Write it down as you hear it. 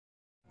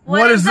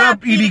What is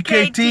up,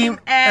 EDK team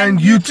and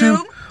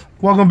YouTube?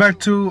 Welcome back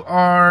to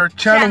our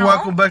channel.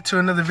 Welcome back to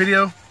another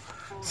video.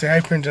 Say hi,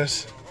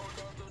 Princess.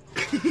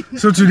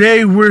 So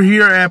today we're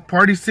here at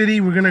Party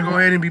City. We're gonna go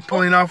ahead and be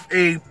pulling off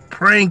a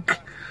prank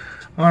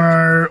on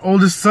our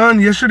oldest son.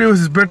 Yesterday was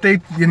his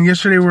birthday, and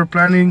yesterday we were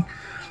planning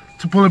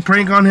to pull a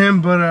prank on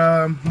him, but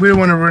we didn't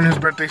want to ruin his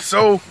birthday.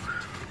 So,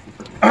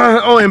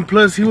 oh, and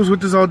plus he was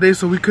with us all day,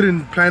 so we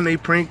couldn't plan a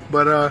prank.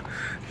 But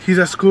he's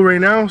at school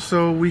right now,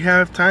 so we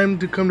have time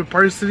to come to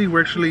Party City.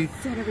 We're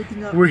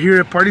here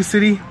at Party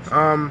City,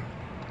 and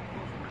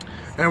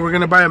we're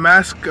gonna buy a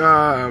mask,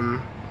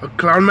 a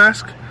clown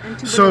mask.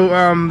 So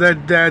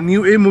that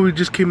new It movie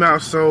just came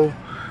out, so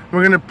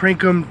we're gonna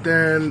prank him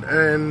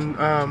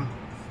and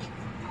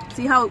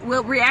see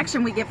what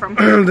reaction we get from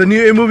him. The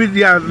new It movie,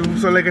 yeah.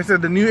 So like I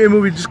said, the new It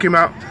movie just came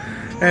out,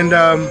 and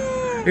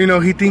you know,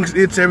 he thinks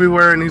it's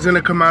everywhere, and he's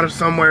gonna come out of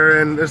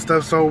somewhere and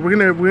stuff. So I'm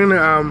gonna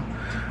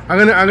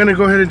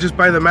go ahead and just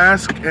buy the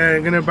mask, and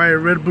I'm gonna buy a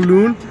red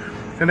balloon,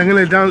 and I'm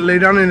gonna lay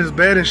down in his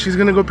bed, and she's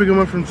gonna go pick him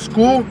up from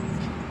school,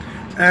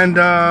 and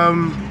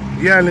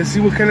yeah, let's see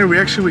what kind of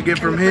reaction we get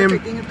from him.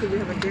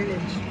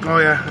 Oh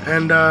yeah,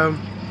 and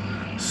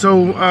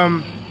so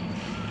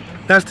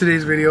that's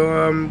today's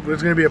video.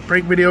 It's gonna be a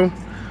prank video.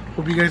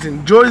 Hope you guys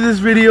enjoy this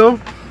video.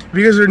 If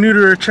you guys are new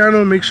to our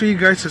channel, make sure you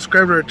guys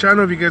subscribe to our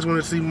channel. If you guys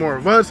want to see more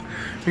of us,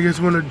 if you guys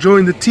want to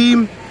join the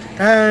team,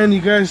 and you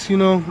guys, you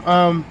know,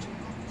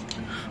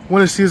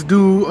 want to see us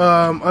do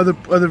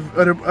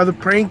other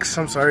pranks.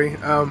 I'm sorry,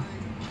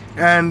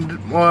 and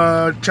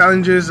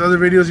challenges, other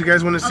videos you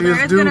guys want to see us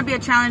do. There's gonna be a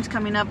challenge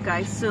coming up,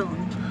 guys, soon.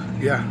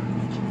 Yeah,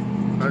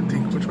 I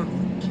think, which one?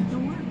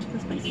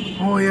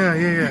 Oh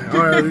yeah.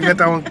 All right, we got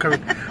that one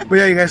coming. But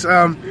yeah, you guys,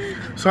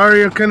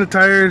 sorry, I'm kind of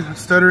tired,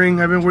 stuttering.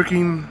 I've been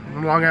working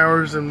long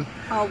hours, and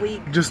all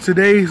week. Just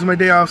today is my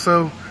day off,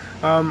 so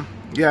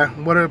yeah,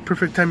 what a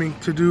perfect timing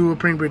to do a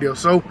prank video.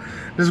 So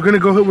we're gonna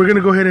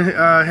go ahead and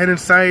head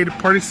inside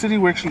Party City.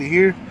 We're actually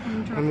here.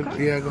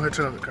 Yeah, go ahead,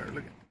 turn on the car.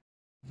 Look.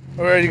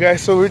 Alright, you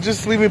guys, so we're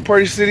just leaving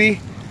Party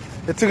City.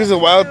 It took us a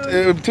while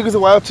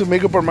to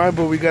make up our mind,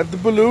 but we got the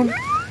balloon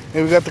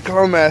and we got the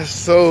clown mask.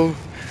 So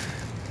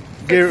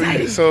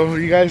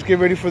you guys get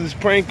ready for this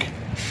prank.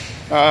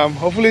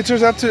 Hopefully it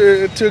turns out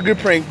to a good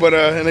prank, but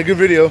and a good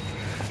video.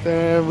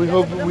 And we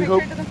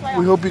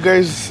hope you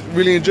guys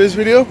really enjoy this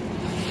video.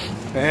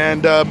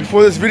 And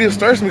before this video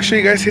starts, make sure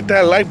you guys hit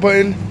that like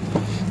button.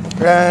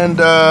 And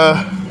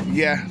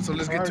yeah, so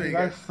let's get to it,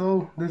 guys.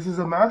 So this is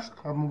a mask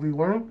I'm gonna be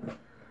wearing.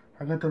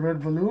 I got the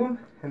red balloon,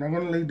 and I'm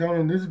gonna lay down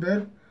in this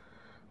bed,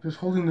 just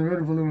holding the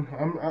red balloon.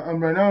 I'm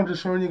right now. I'm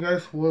just showing you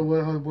guys what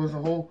was the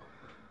whole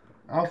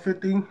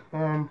outfit thing.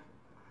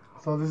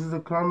 So this is the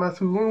clown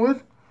mask we went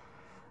with.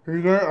 If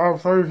you guys, I'm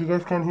sorry if you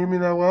guys can't hear me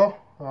that well.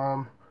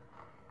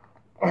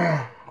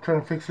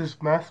 Trying to fix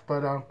this mask,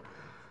 but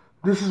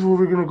this is what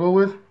we're gonna go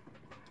with.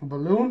 A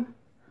balloon.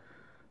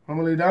 I'm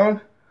gonna lay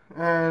down,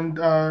 and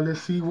let's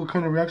see what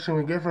kind of reaction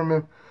we get from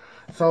him.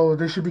 So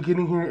they should be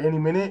getting here any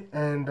minute,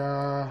 and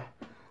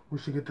we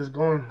should get this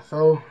going.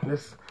 So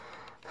let's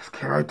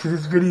get right to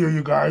this video,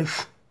 you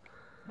guys.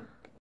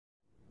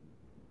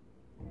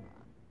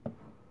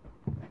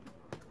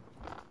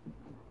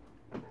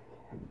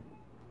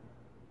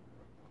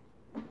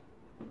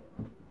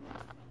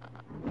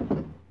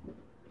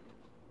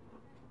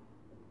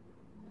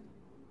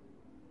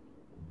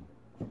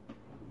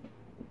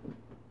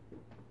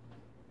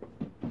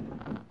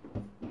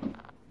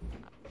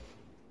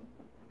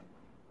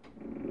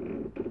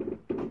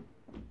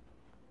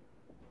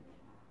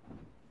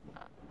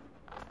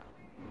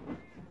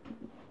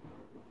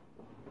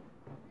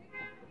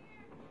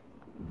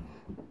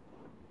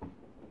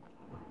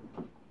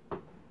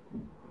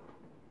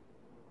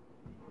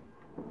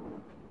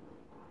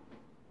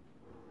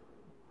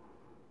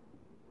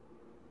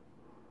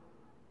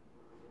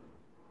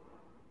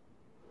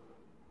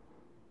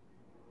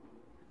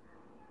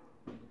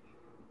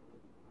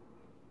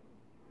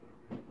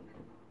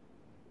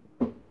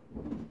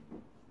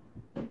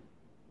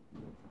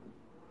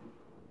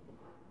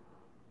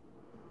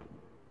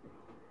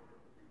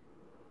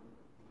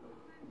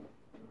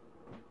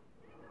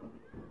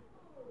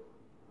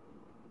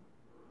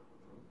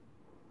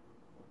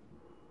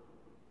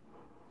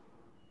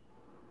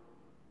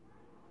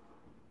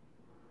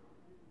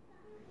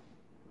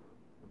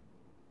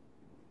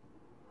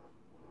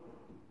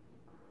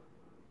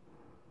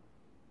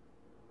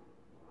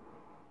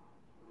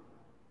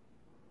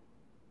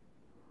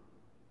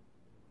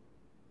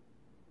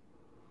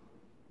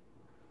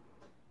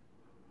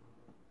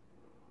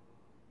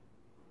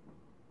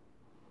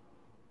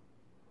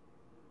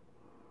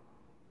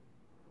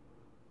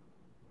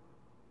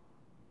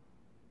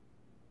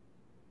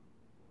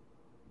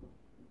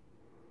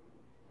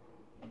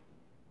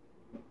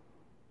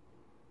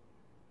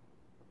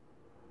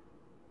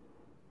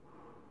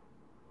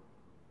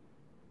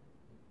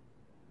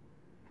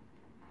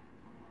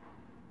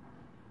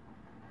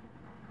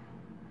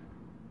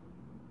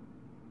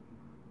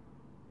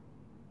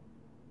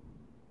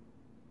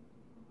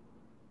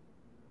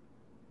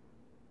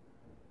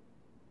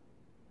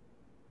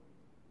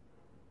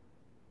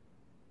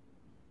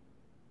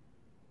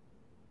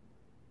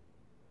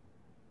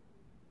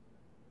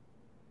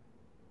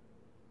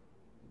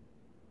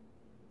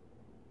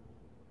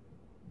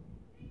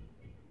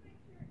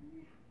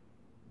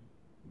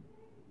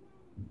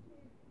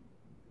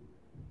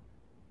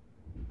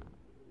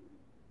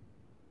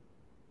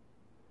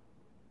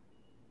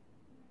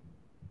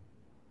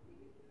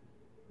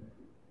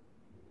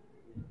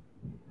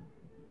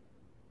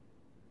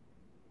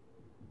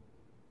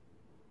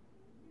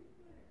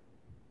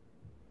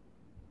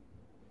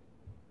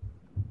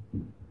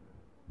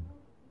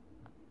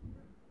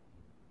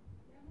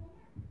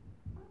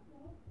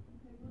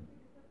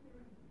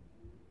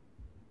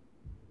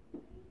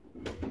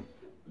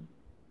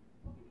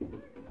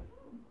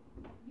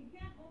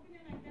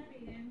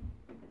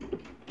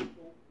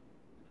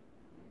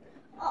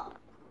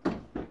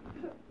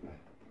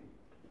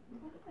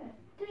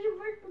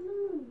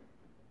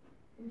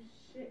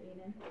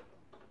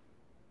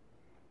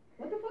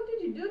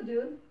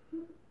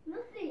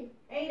 Nothing.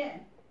 Aiden,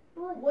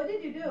 What? what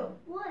did you do?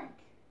 What?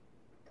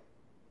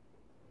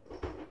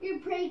 You're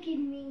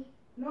pranking me.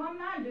 No, I'm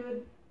not,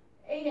 dude.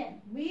 Aiden,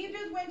 we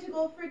just went to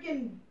go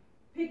freaking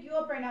pick you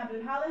up right now,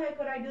 dude. How the heck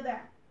could I do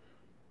that?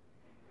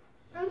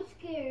 I'm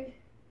scared.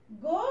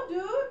 Go,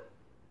 dude.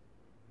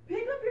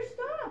 Pick up your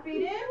stuff,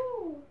 Aiden.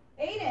 No.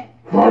 Aiden.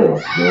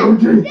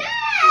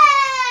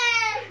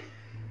 Dad!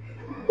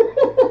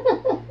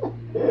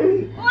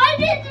 Why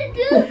did you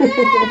do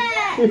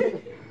that?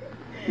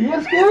 You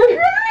got scared?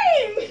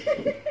 Crying.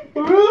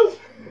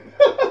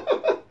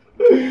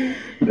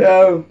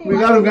 Yeah, we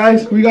got him,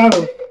 guys. We got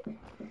him.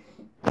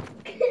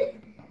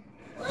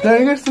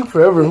 Dang, you guys took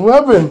forever.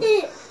 What happened?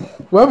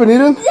 What happened,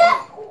 Eden?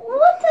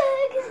 What the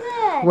heck is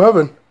that? What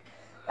happened?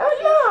 Oh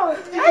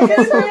no! I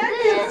just saw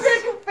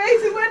this.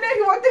 Face, he went there,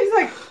 he walked there, he's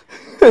like...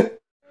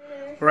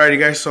 Alrighty,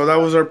 guys. So that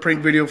was our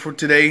prank video for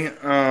today.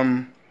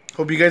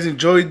 Hope you guys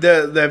enjoyed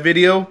that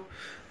video,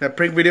 that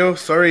prank video.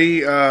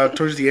 Sorry,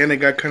 towards the end it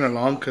got kind of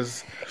long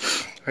because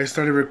I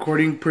started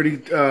recording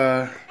pretty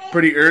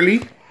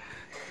early.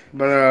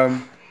 But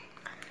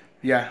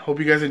yeah, hope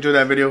you guys enjoyed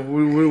that video.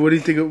 What do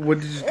you think? What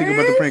did you think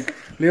about the prank?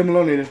 Leave him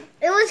alone, Aiden.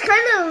 It was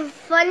kind of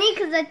funny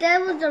because I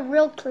thought it was a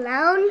real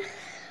clown.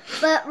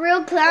 But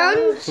real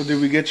clowns? So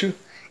did we get you?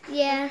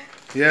 Yeah.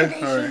 Yeah.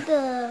 Can All I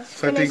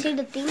right. see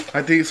the thing?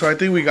 I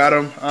think we got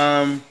him.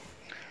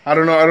 I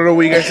don't know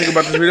what you guys think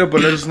about this video,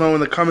 but let us know in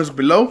the comments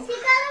below.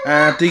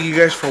 And thank you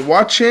guys for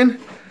watching.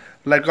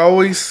 Like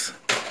always,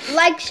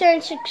 Like, share,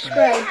 and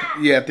subscribe.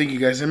 yeah, thank you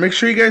guys, and make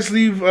sure you guys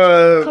leave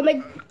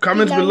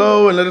comments down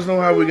below and let us know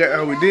how we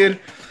did.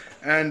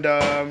 And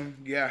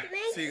yeah,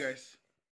 see you guys.